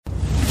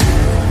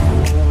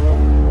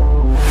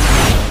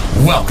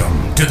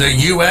to the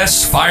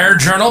U.S. Fire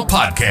Journal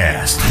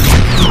podcast.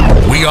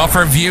 We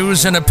offer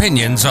views and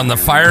opinions on the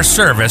fire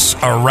service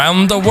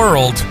around the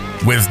world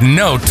with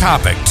no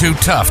topic too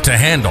tough to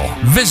handle.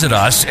 Visit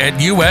us at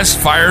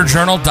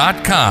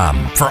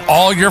usfirejournal.com for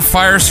all your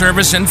fire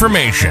service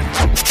information.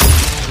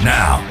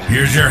 Now,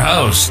 here's your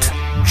host,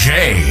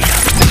 Jay.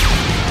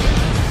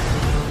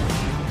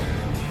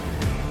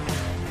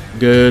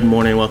 Good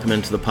morning. Welcome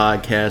into the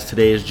podcast.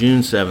 Today is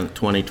June 7th,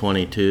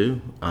 2022.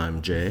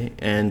 I'm Jay,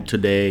 and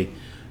today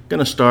I'm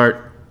going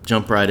to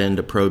jump right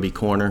into Proby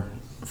Corner,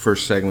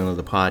 first segment of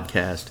the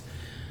podcast.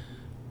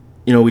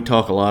 You know, we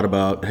talk a lot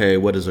about, hey,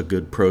 what does a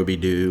good Proby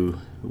do?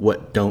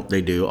 What don't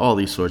they do? All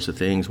these sorts of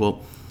things.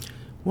 Well,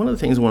 one of the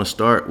things I want to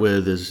start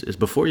with is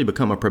before you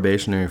become a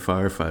probationary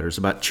firefighter, it's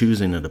about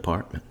choosing a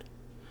department,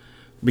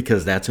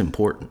 because that's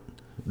important.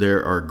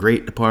 There are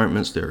great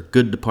departments, there are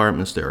good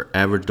departments, there are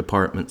average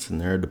departments,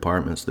 and there are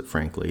departments that,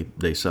 frankly,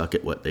 they suck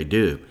at what they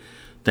do.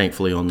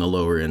 Thankfully, on the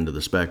lower end of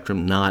the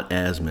spectrum, not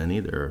as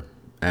many. There are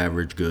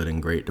average, good,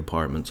 and great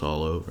departments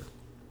all over.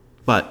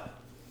 But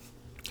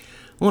I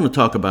want to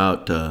talk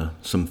about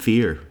some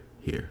fear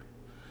here.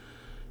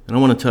 And I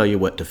want to tell you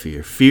what to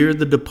fear. Fear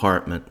the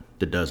department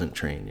that doesn't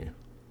train you.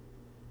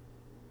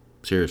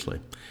 Seriously.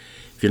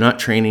 If you're not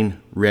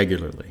training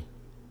regularly,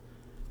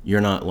 you're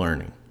not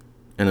learning.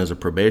 And as a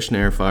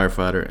probationary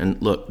firefighter,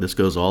 and look, this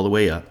goes all the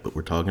way up, but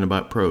we're talking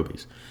about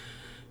probies.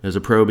 As a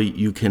probie,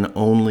 you can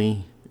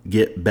only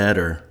get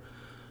better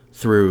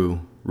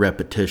through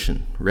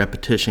repetition.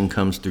 Repetition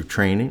comes through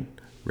training.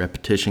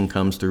 Repetition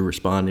comes through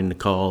responding to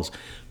calls,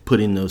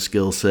 putting those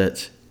skill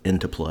sets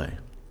into play.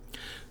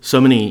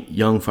 So many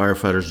young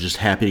firefighters are just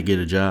happy to get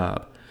a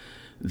job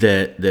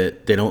that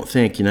they don't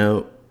think,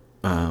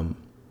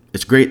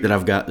 it's great that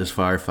I've got this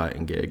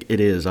firefighting gig. It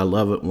is. I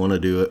love it, want to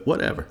do it,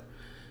 whatever.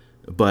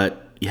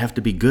 But you have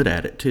to be good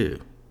at it too.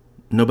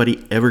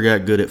 Nobody ever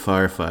got good at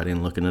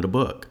firefighting looking at a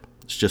book.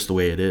 It's just the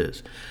way it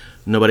is.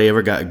 Nobody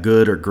ever got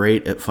good or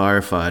great at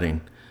firefighting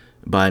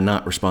by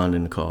not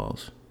responding to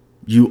calls.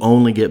 You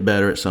only get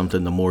better at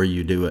something the more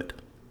you do it.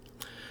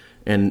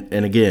 And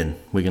again,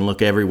 we can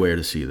look everywhere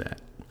to see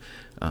that.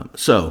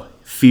 So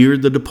fear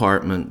the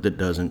department that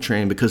doesn't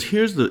train, because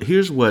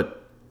here's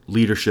what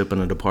leadership in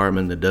a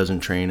department that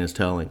doesn't train is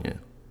telling you.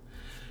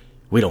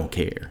 We don't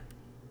care.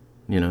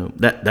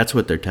 That's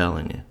what they're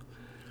telling you.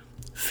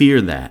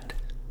 Fear that.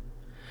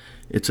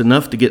 It's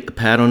enough to get the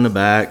pat on the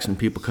backs and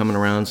people coming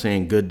around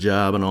saying good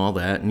job and all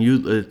that. And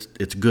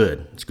it's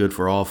good. It's good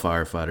for all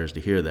firefighters to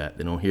hear that.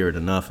 They don't hear it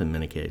enough in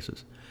many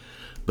cases.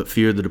 But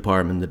fear the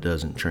department that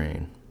doesn't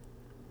train.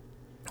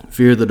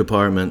 Fear the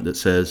department that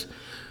says,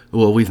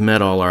 well, we've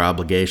met all our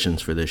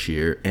obligations for this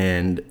year,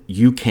 and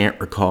you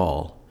can't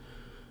recall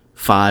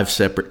 5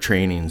 separate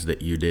trainings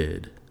that you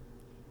did.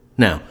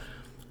 Now,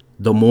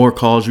 the more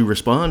calls you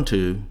respond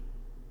to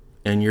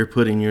and you're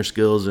putting your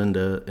skills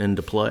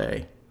into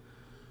play,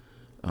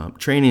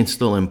 training's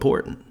still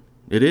important.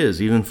 It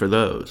is, even for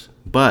those.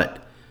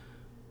 But,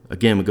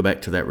 again, we go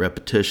back to that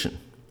repetition,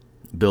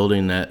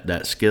 building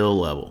that skill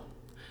level.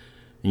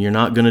 And you're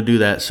not going to do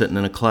that sitting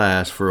in a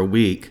class for a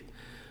week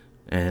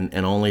and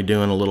only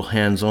doing a little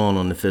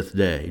hands-on the 5th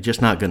day. You're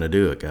just not going to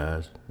do it,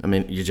 guys. I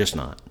mean, you're just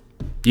not.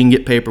 You can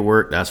get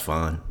paperwork, that's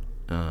fine.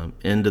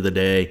 End of the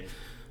day,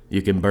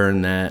 you can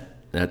burn that.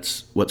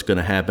 That's what's going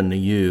to happen to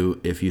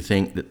you if you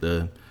think that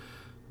the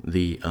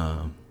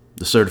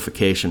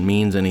certification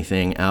means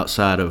anything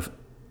outside of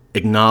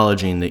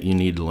acknowledging that you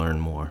need to learn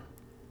more.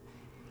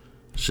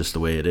 It's just the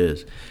way it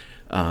is.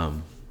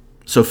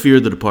 So fear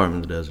the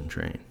department that doesn't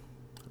train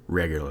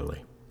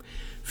regularly.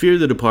 Fear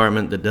the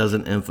department that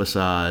doesn't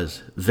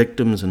emphasize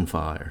victims and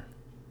fire.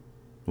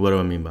 What do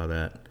I mean by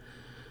that?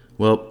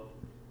 Well,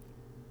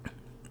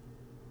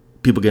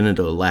 people get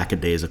into a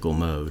lackadaisical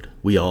mode.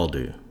 We all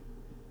do.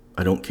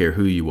 I don't care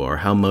who you are,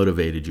 how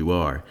motivated you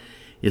are.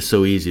 It's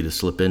so easy to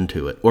slip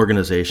into it.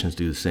 Organizations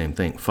do the same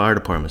thing. Fire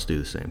departments do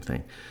the same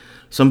thing.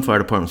 Some fire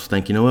departments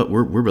think, you know what,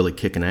 we're really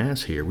kicking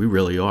ass here. We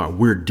really are.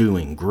 We're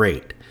doing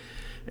great.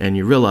 And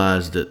you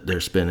realize that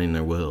they're spinning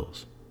their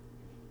wheels.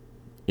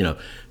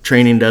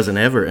 Training doesn't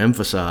ever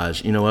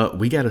emphasize, you know what,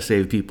 we got to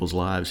save people's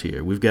lives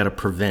here. We've got to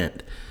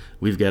prevent.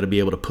 We've got to be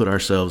able to put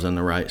ourselves in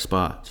the right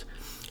spots.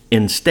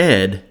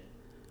 Instead,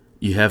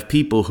 you have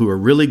people who are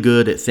really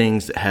good at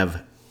things that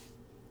have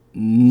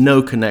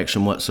no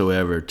connection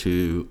whatsoever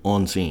to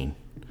on scene,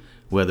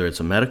 whether it's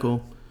a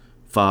medical,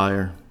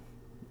 fire,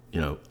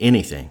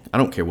 anything. I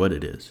don't care what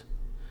it is.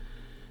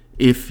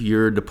 If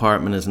your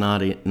department is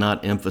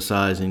not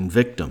emphasizing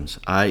victims,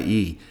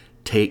 i.e.,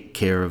 take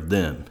care of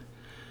them,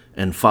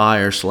 and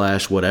fire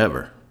 /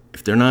 whatever,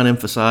 if they're not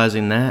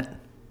emphasizing that,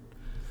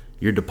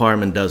 your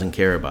department doesn't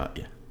care about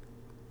you.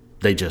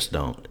 They just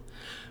don't.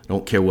 I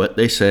don't care what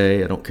they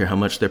say. I don't care how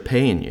much they're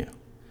paying you.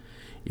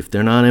 If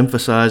they're not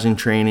emphasizing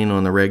training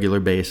on a regular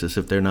basis,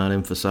 if they're not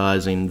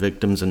emphasizing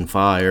victims and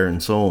fire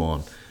and so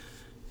on,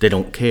 they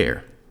don't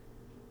care.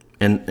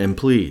 And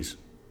please,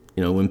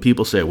 when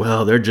people say,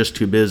 well, they're just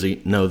too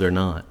busy, no, they're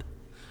not.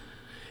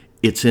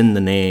 It's in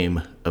the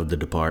name of the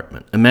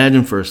department.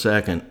 Imagine for a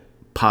second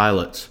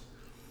pilots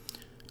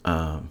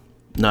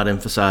not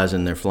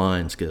emphasizing their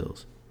flying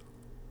skills,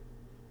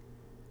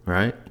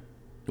 right?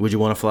 Would you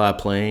want to fly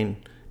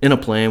in a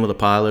plane with a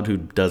pilot who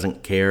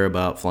doesn't care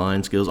about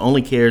flying skills,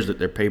 only cares that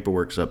their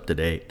paperwork's up to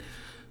date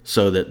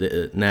so that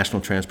the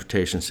National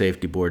Transportation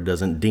Safety Board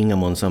doesn't ding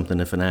them on something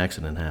if an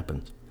accident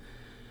happens?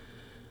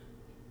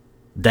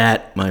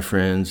 That, my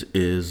friends,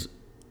 is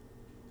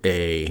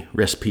a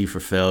recipe for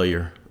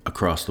failure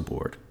across the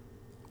board.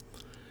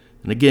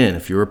 And again,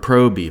 if you're a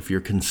probie, if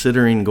you're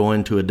considering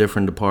going to a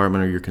different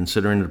department or you're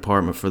considering a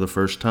department for the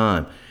first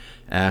time,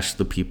 ask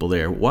the people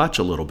there. Watch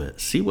a little bit.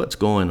 See what's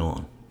going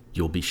on.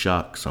 You'll be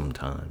shocked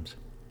sometimes.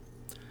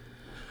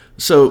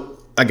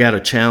 So I got a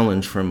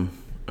challenge from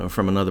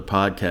another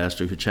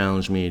podcaster who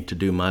challenged me to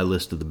do my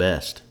list of the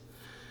best.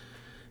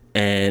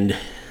 And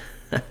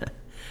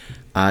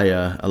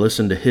I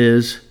listened to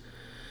his.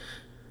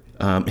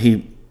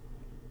 He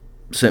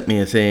sent me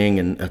a thing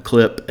and a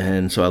clip,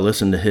 and so I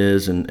listened to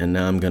his, and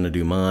now I'm going to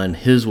do mine.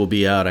 His will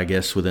be out, I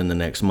guess, within the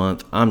next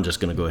month. I'm just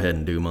going to go ahead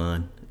and do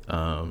mine.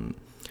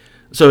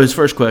 So his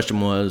first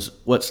question was,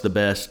 what's the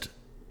best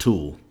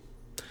tool?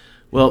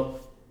 Well,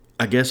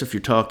 I guess if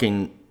you're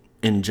talking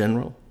in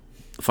general,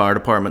 the fire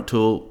department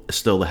tool is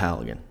still the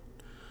Halligan.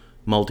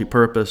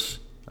 Multi-purpose.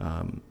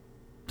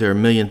 There are a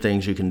million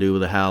things you can do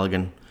with a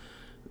Halligan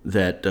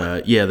that,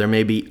 there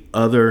may be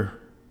other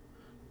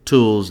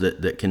tools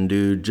that can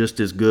do just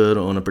as good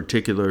on a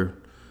particular,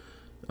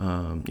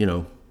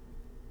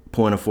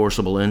 point of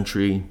forcible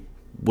entry,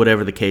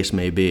 whatever the case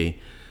may be.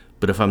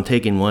 But if I'm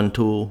taking one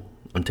tool,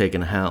 I'm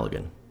taking a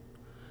Halligan.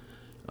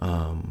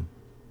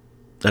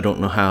 I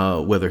don't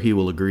know whether he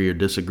will agree or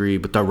disagree,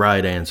 but the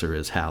right answer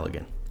is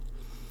Halligan.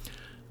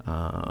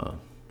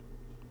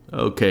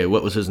 Okay,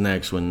 what was his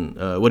next one?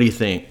 What do you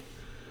think?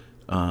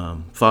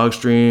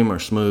 Fogstream or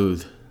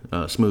smooth?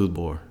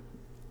 Smoothbore.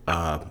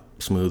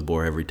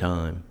 Smoothbore every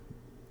time.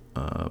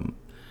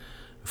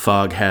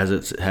 Fog has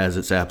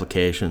its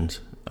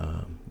applications.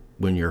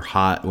 When you're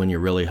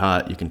really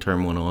hot, you can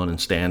turn one on and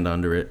stand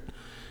under it,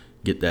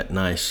 get that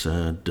nice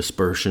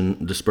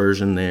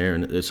dispersion there,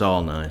 and it's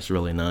all nice,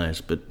 really nice.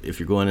 But if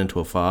you're going into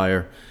a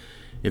fire,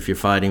 if you're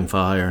fighting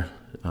fire,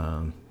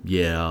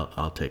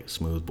 I'll take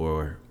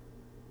smoothbore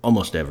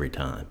almost every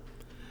time.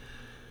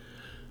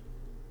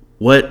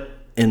 Who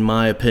in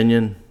my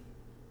opinion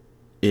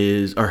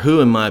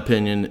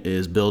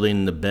is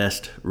building the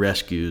best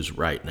rescues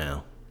right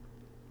now?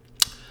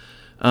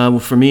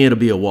 For me, it'll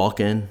be a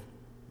walk-in.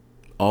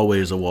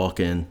 Always a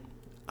walk-in.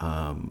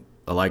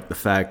 I like the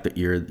fact that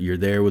you're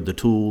there with the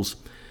tools.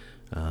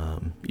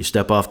 You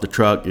step off the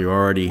truck, you're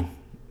already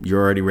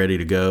ready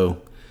to go.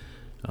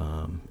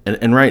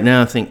 And right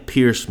now, I think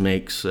Pierce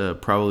makes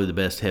probably the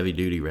best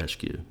heavy-duty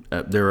rescue.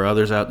 There are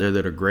others out there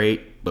that are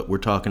great, but we're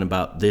talking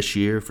about this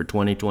year for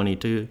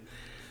 2022.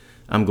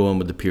 I'm going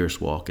with the Pierce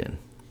walk-in.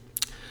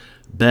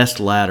 Best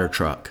ladder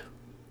truck.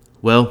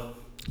 Well,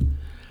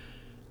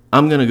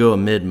 I'm going to go a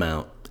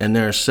mid-mount, and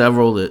there are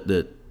several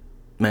that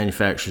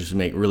manufacturers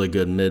make really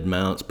good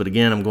mid-mounts, but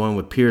again, I'm going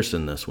with Pierce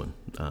in this one.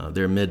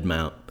 They're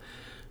mid-mount.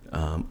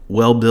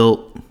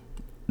 Well-built.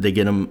 They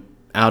get them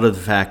out of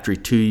the factory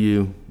to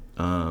you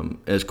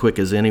as quick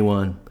as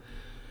anyone,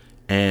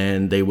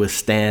 and they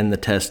withstand the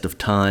test of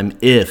time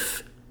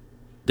if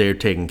they're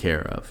taken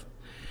care of.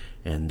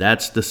 And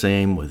that's the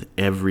same with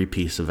every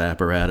piece of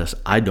apparatus.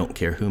 I don't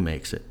care who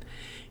makes it.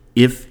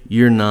 If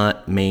you're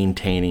not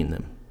maintaining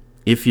them,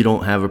 if you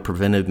don't have a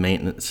preventive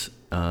maintenance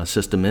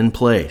system in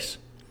place,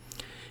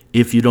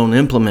 if you don't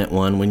implement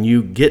one when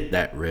you get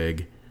that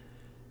rig,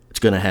 it's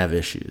going to have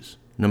issues,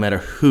 no matter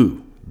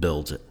who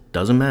builds it.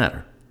 Doesn't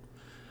matter.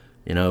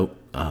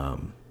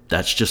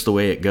 That's just the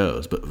way it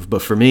goes.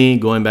 But for me,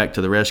 going back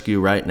to the rescue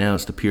right now,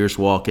 it's the Pierce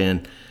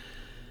walk-in.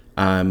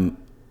 I'm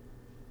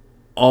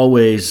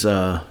always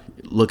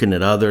looking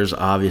at others.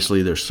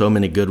 Obviously, there's so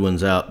many good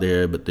ones out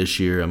there, but this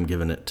year I'm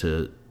giving it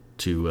to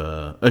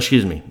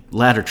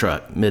ladder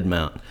truck,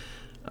 mid-mount.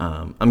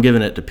 I'm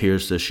giving it to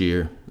Pierce this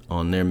year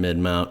on their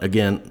mid-mount.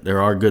 Again, there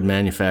are good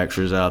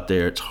manufacturers out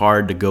there. It's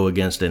hard to go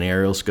against an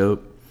aerial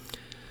scope.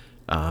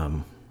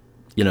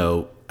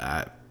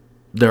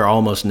 They're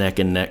almost neck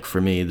and neck for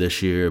me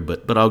this year,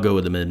 but I'll go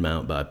with the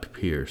mid-mount by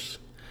Pierce.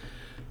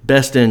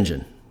 Best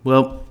engine.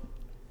 Well,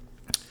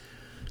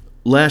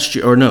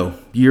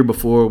 year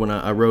before when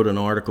I wrote an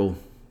article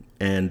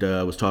and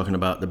was talking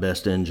about the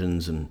best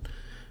engines, and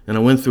I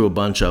went through a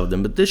bunch of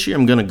them. But this year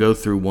I'm going to go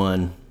through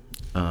one,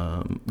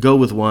 go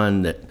with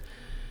one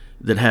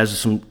that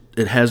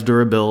has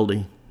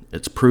durability,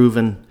 it's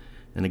proven,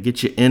 and it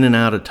gets you in and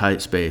out of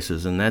tight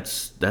spaces, and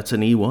that's an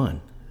E1.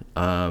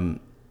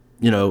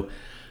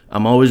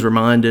 I'm always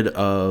reminded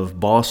of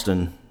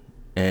Boston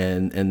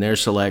and their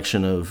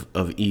selection of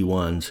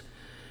E1s.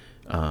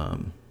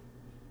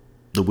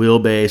 The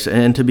wheelbase,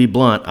 and to be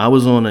blunt, I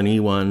was on an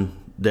E1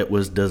 that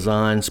was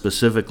designed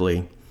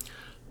specifically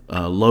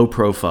low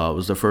profile. It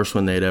was the first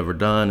one they'd ever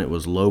done. It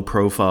was low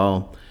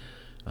profile,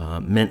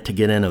 meant to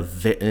get in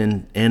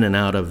and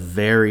out of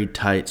very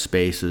tight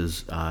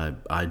spaces.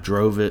 I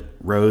drove it,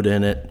 rode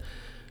in it,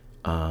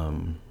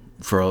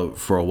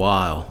 for a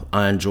while.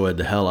 I enjoyed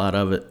the hell out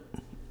of it.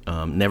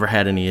 Never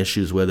had any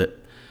issues with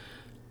it.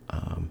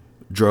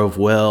 Drove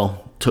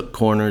well, took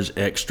corners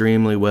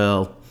extremely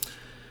well.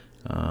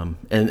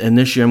 And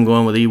this year I'm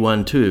going with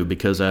E1 too,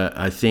 because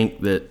I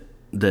think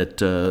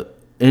that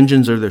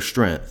engines are their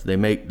strength. They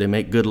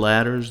make good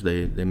ladders.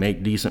 They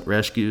make decent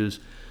rescues,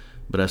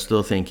 but I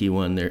still think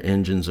E1, their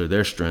engines are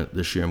their strength.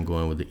 This year I'm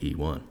going with the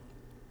E1.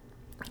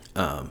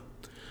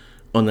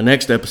 On the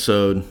next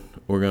episode,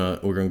 we're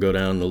gonna go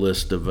down the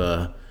list of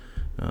a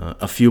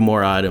few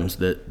more items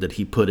that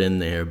he put in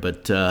there.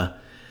 But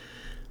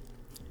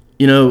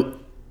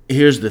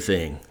here's the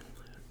thing.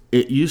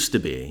 It used to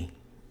be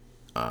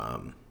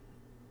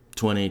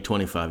 20,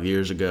 25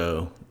 years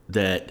ago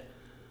that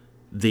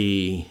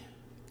the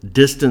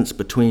distance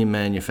between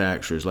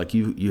manufacturers, like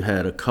you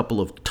had a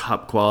couple of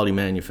top quality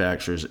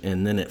manufacturers,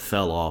 and then it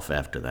fell off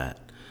after that.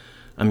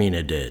 I mean,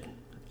 it did.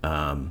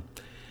 And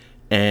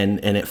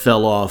it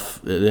fell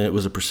off. It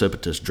was a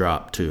precipitous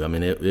drop too. I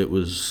mean, it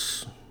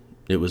was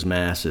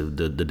massive,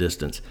 the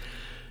distance.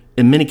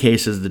 In many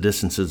cases, the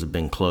distances have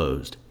been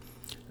closed.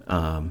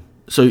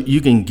 So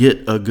you can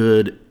get a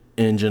good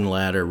engine,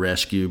 ladder,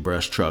 rescue,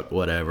 brush truck,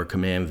 whatever,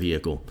 command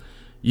vehicle.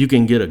 You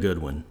can get a good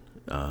one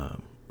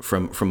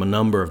from a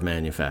number of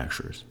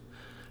manufacturers.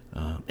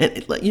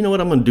 And you know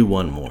what? I'm going to do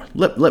one more.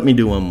 Let me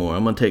do one more.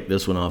 I'm going to take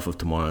this one off of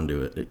tomorrow and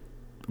do it.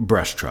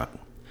 Brush truck.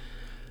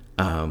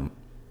 I'm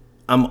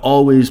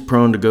always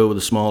prone to go with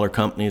the smaller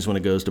companies when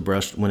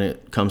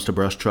it comes to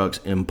brush trucks,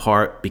 in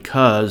part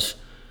because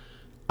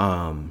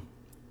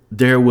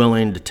they're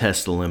willing to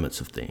test the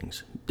limits of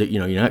things. That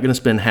you're not going to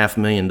spend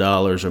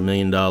 $500,000 or $1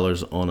 million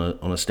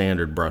on a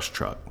standard brush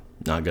truck.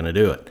 Not going to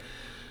do it.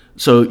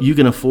 So you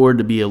can afford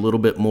to be a little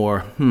bit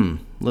more.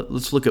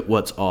 Let's look at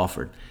what's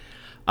offered.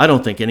 I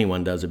don't think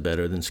anyone does it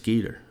better than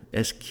Skeeter.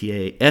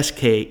 Skeeter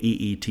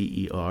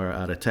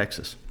out of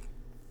Texas.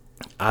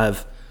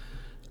 I've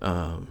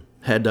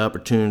had the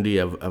opportunity.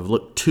 I've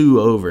looked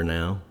 2 over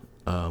now.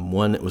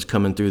 One that was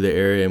coming through the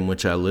area in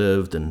which I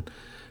lived, and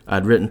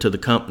I'd written to the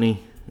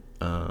company,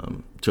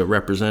 to a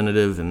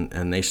representative,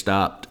 and they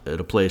stopped at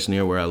a place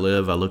near where I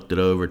live. I looked it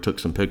over, took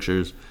some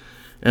pictures,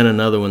 and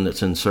another one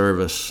that's in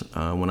service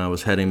when I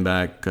was heading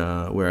back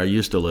where I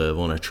used to live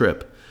on a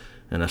trip,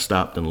 and I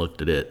stopped and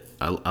looked at it.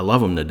 I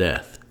love them to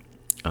death.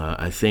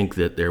 I think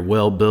that they're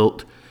well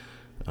built.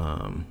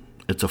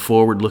 It's a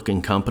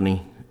forward-looking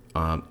company.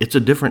 It's a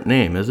different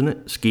name, isn't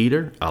it?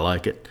 Skeeter? I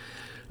like it.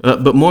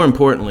 But more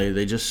importantly,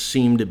 they just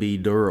seem to be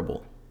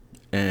durable.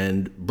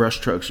 And brush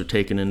trucks are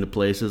taken into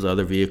places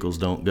other vehicles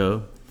don't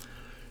go.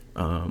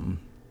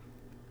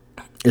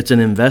 It's an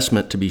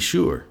investment, to be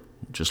sure.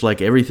 Just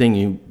like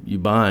everything you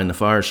buy in the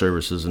fire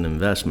service is an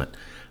investment.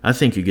 I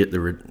think you get a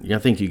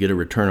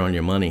return on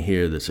your money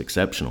here that's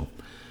exceptional,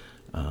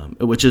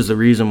 which is the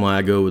reason why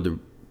I go with the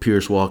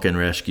Pierce Walk-In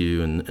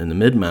Rescue and the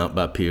mid-mount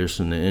by Pierce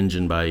and the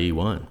engine by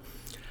E1.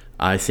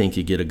 I think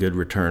you get a good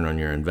return on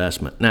your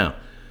investment. Now,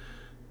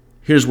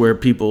 here's where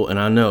people, and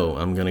I know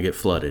I'm going to get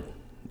flooded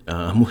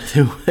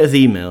with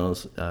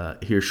emails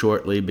here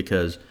shortly,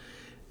 because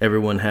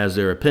everyone has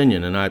their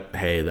opinion, and I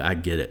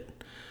get it.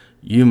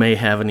 You may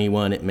have an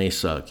E1, it may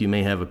suck. You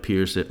may have a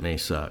Pierce, it may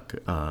suck,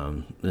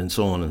 and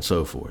so on and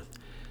so forth.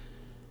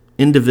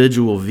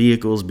 Individual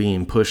vehicles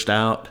being pushed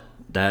out,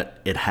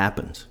 that it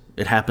happens.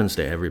 It happens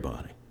to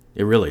everybody.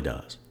 It really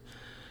does.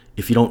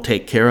 If you don't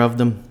take care of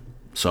them,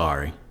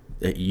 sorry,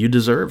 you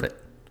deserve it.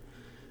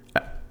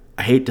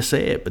 I hate to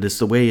say it, but it's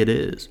the way it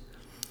is.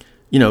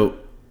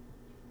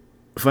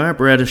 Fire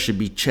apparatus should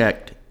be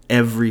checked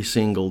every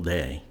single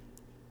day.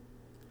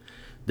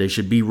 They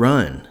should be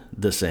run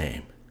the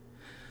same.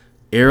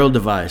 Aerial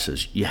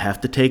devices, you have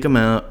to take them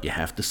out, you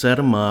have to set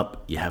them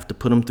up, you have to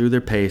put them through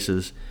their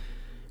paces,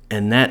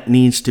 and that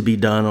needs to be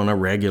done on a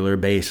regular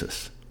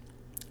basis.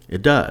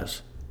 It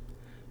does.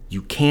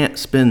 You can't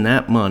spend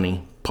that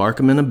money, park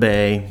them in a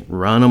bay,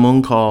 run them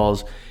on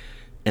calls,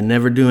 and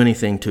never do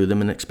anything to them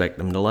and expect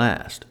them to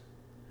last.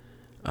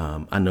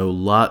 I know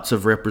lots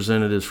of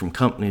representatives from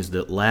companies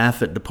that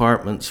laugh at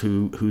departments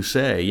who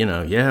say,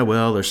 yeah,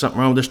 well, there's something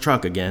wrong with this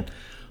truck again.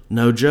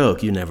 No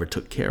joke, you never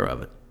took care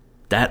of it.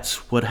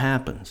 That's what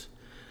happens.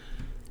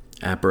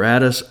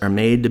 Apparatus are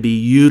made to be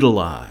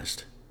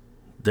utilized.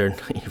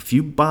 If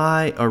you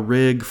buy a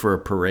rig for a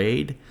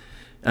parade,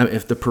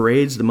 if the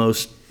parade's the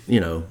most,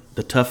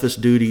 the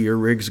toughest duty your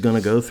rig's going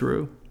to go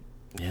through,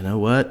 you know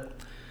what?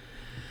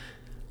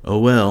 Oh,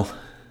 well,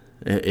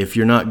 if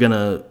you're not going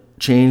to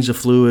change the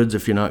fluids,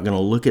 if you're not going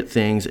to look at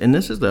things, and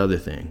this is the other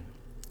thing.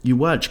 You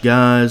watch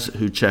guys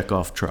who check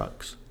off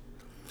trucks,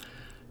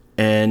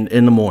 and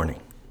in the morning,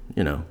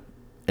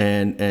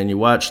 and you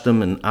watch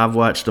them, and I've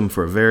watched them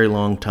for a very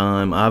long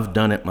time. I've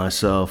done it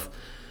myself.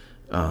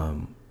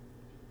 The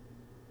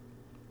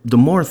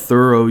more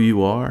thorough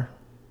you are,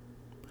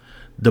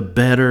 the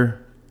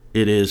better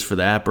it is for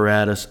the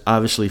apparatus,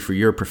 obviously for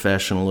your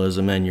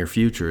professionalism and your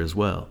future as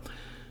well.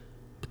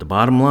 But the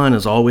bottom line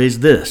is always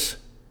this.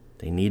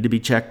 They need to be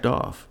checked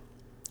off.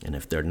 And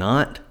if they're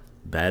not,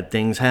 bad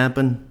things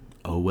happen.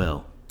 Oh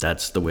well,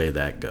 that's the way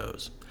that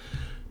goes.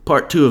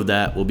 Part 2 of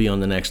that will be on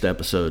the next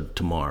episode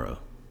tomorrow.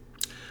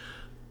 I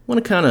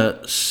want to kind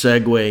of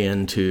segue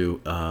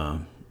into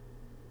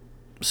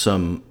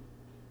some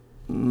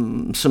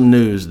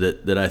news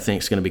that I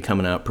think is going to be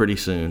coming out pretty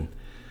soon.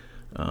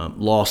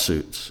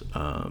 Lawsuits,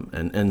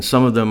 and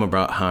some of them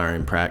about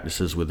hiring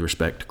practices with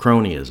respect to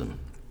cronyism.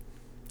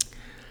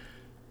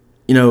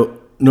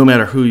 No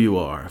matter who you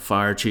are,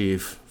 fire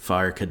chief,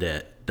 fire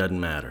cadet, doesn't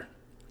matter.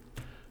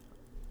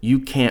 You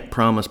can't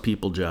promise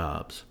people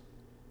jobs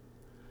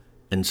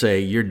and say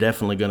you're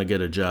definitely going to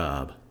get a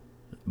job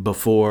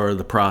before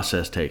the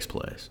process takes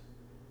place.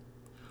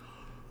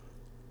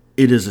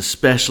 It is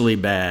especially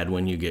bad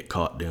when you get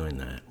caught doing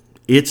that.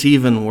 It's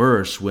even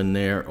worse when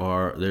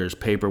there's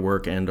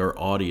paperwork and or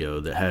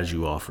audio that has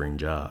you offering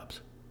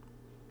jobs.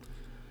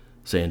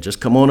 Saying, just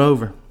come on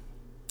over.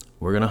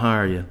 We're going to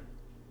hire you.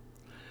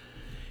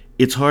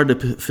 It's hard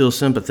to feel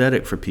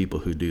sympathetic for people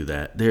who do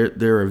that.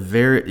 There are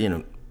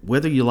very,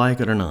 whether you like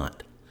it or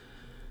not,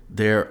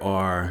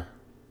 there's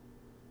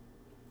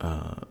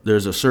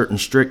a certain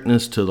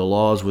strictness to the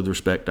laws with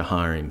respect to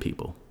hiring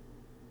people.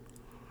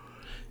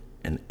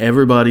 And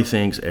everybody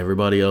thinks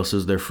everybody else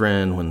is their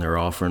friend when they're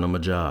offering them a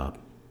job.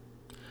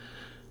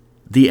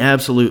 The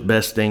absolute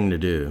best thing to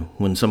do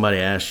when somebody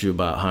asks you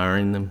about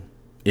hiring them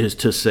is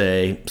to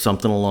say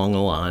something along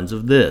the lines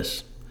of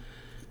this: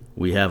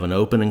 we have an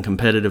open and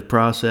competitive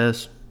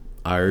process.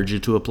 I urge you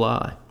to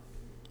apply.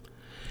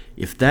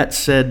 If that's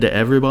said to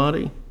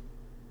everybody,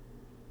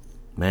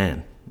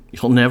 man,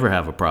 you'll never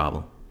have a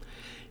problem.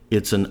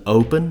 It's an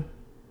open,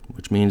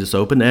 which means it's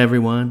open to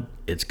everyone.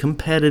 It's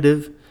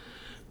competitive,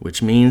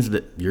 which means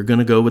that you're going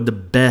to go with the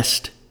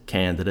best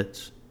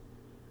candidates.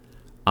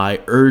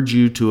 I urge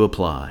you to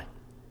apply.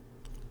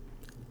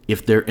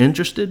 If they're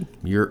interested,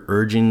 you're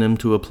urging them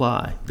to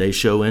apply. They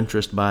show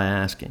interest by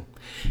asking.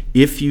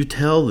 If you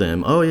tell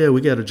them, oh yeah,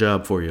 we got a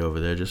job for you over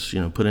there, just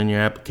put in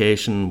your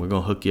application, we're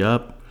going to hook you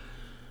up,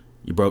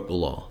 you broke the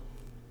law.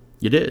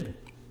 You did.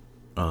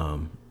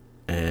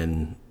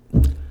 And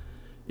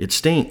it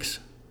stinks.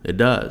 It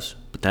does.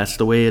 But that's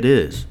the way it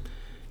is.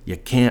 You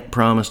can't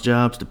promise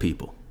jobs to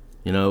people.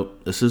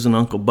 This isn't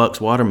Uncle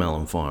Buck's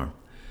watermelon farm.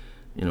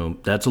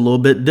 That's a little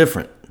bit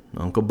different.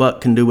 Uncle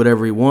Buck can do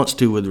whatever he wants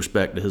to with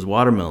respect to his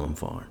watermelon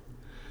farm,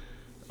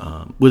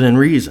 within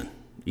reason.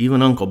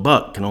 Even Uncle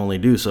Buck can only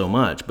do so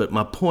much. But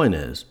my point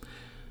is,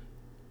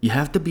 you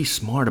have to be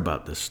smart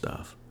about this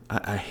stuff.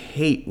 I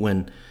hate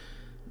when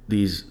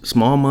these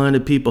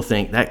small-minded people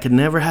think that could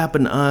never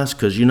happen to us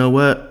because you know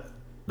what?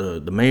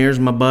 The mayor's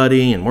my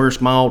buddy and we're a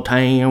small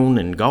town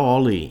and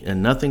golly,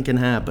 and nothing can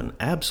happen.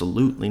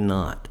 Absolutely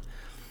not.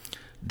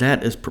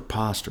 That is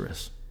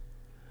preposterous.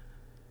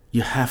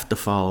 You have to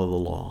follow the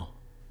law.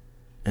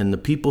 And the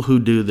people who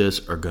do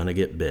this are going to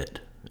get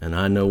bit. And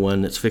I know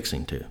one that's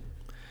fixing to.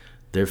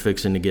 They're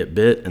fixing to get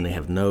bit and they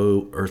have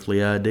no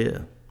earthly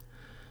idea.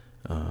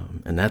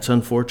 And that's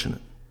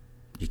unfortunate.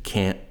 You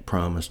can't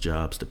promise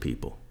jobs to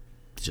people.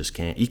 You just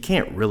can't. You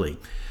can't really.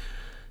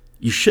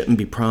 You shouldn't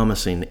be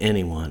promising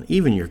anyone,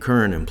 even your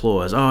current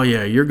employees, oh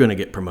yeah, you're going to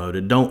get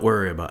promoted. Don't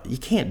worry about it. You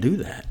can't do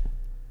that.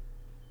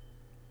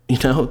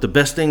 The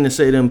best thing to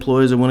say to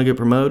employees that want to get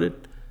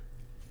promoted,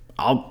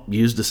 I'll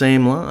use the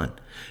same line.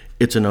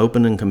 It's an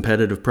open and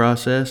competitive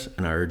process,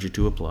 and I urge you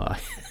to apply.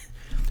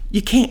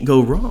 You can't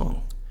go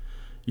wrong.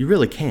 You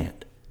really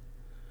can't.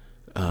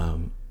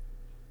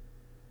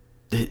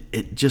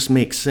 It just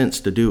makes sense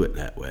to do it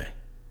that way.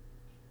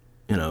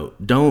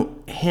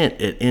 Don't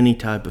hint at any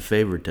type of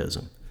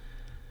favoritism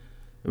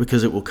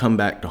because it will come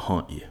back to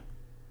haunt you.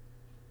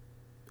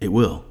 It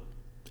will,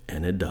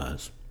 and it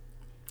does.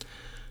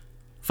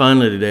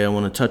 Finally today, I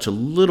want to touch a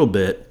little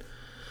bit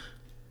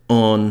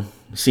on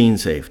scene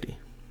safety.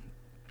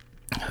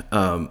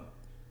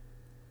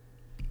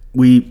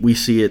 We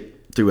see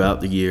it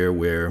throughout the year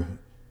where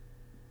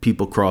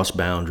people cross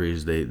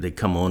boundaries. They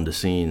come onto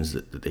scenes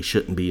that they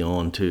shouldn't be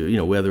on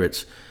to. Whether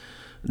it's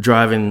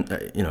driving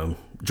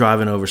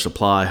over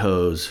supply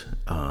hose,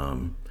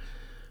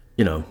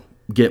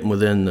 getting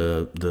within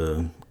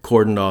the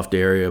cordoned off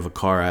area of a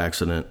car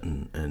accident,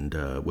 and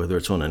whether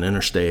it's on an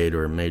interstate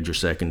or a major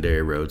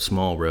secondary road,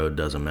 small road,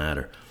 doesn't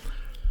matter.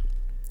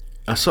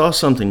 I saw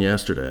something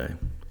yesterday.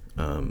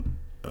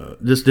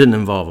 This didn't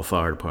involve a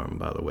fire department,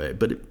 by the way,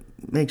 but it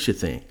makes you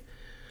think.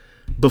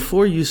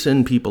 Before you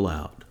send people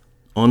out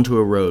onto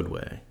a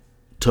roadway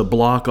to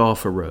block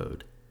off a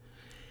road,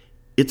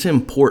 it's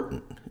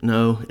important,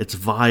 it's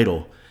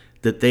vital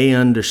that they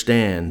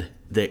understand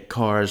that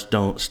cars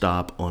don't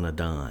stop on a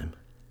dime.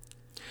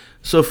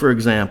 So, for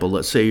example,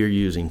 let's say you're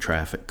using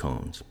traffic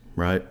cones,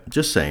 right?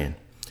 Just saying.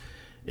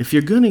 If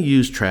you're going to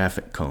use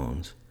traffic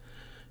cones,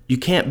 you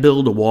can't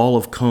build a wall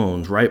of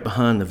cones right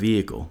behind the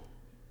vehicle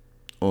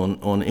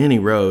on any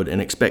road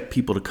and expect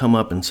people to come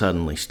up and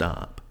suddenly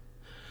stop.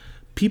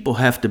 People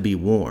have to be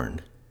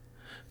warned.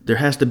 There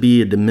has to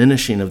be a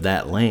diminishing of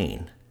that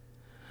lane.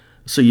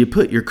 So you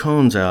put your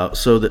cones out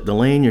so that the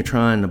lane you're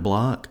trying to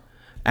block,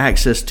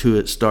 access to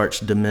it starts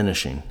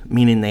diminishing,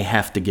 meaning they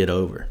have to get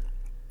over.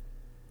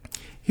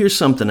 Here's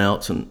something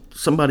else, and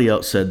somebody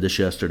else said this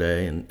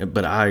yesterday,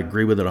 but I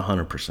agree with it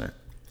 100%.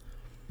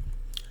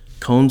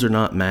 Cones are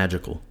not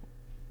magical.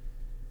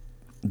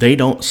 They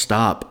don't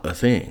stop a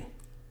thing.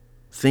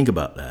 Think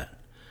about that.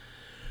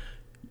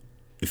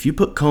 If you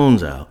put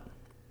cones out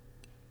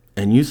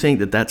and you think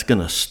that that's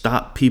going to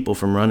stop people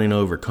from running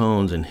over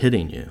cones and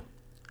hitting you,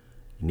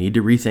 you need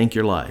to rethink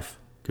your life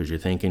because you're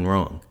thinking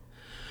wrong.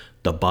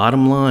 The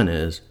bottom line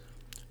is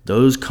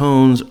those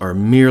cones are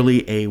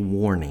merely a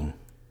warning.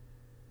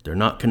 They're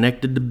not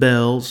connected to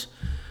bells.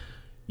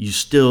 You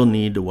still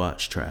need to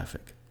watch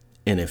traffic.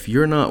 And if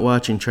you're not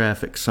watching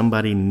traffic,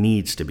 somebody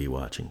needs to be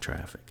watching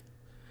traffic.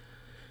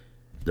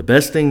 The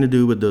best thing to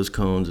do with those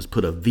cones is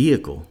put a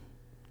vehicle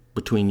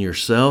between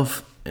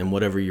yourself and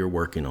whatever you're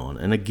working on.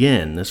 And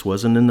again, this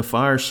wasn't in the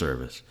fire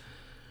service,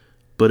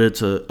 but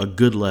it's a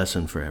good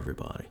lesson for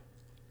everybody.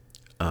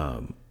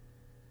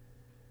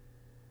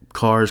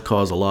 Cars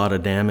cause a lot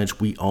of damage.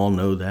 We all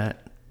know that.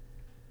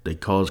 They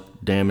cause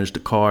damage to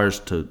cars,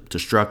 to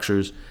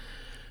structures,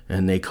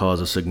 and they cause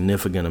a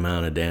significant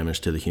amount of damage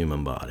to the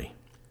human body.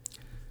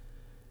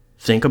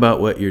 Think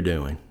about what you're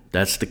doing.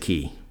 That's the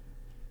key.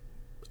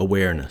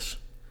 Awareness.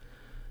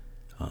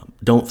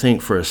 Don't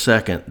think for a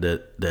second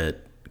that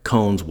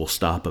cones will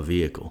stop a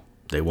vehicle.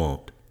 They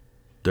won't.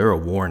 They're a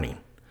warning.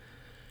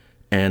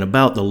 And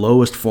about the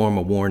lowest form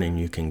of warning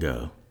you can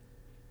go.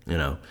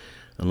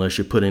 Unless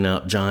you're putting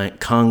out giant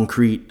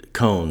concrete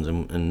cones,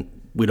 and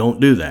we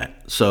don't do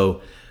that.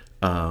 So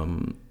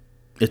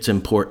it's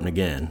important,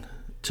 again,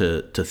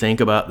 to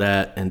think about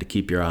that and to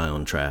keep your eye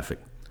on traffic.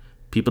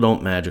 People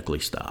don't magically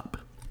stop.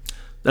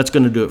 That's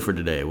going to do it for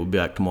today. We'll be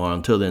back tomorrow.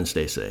 Until then,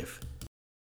 stay safe.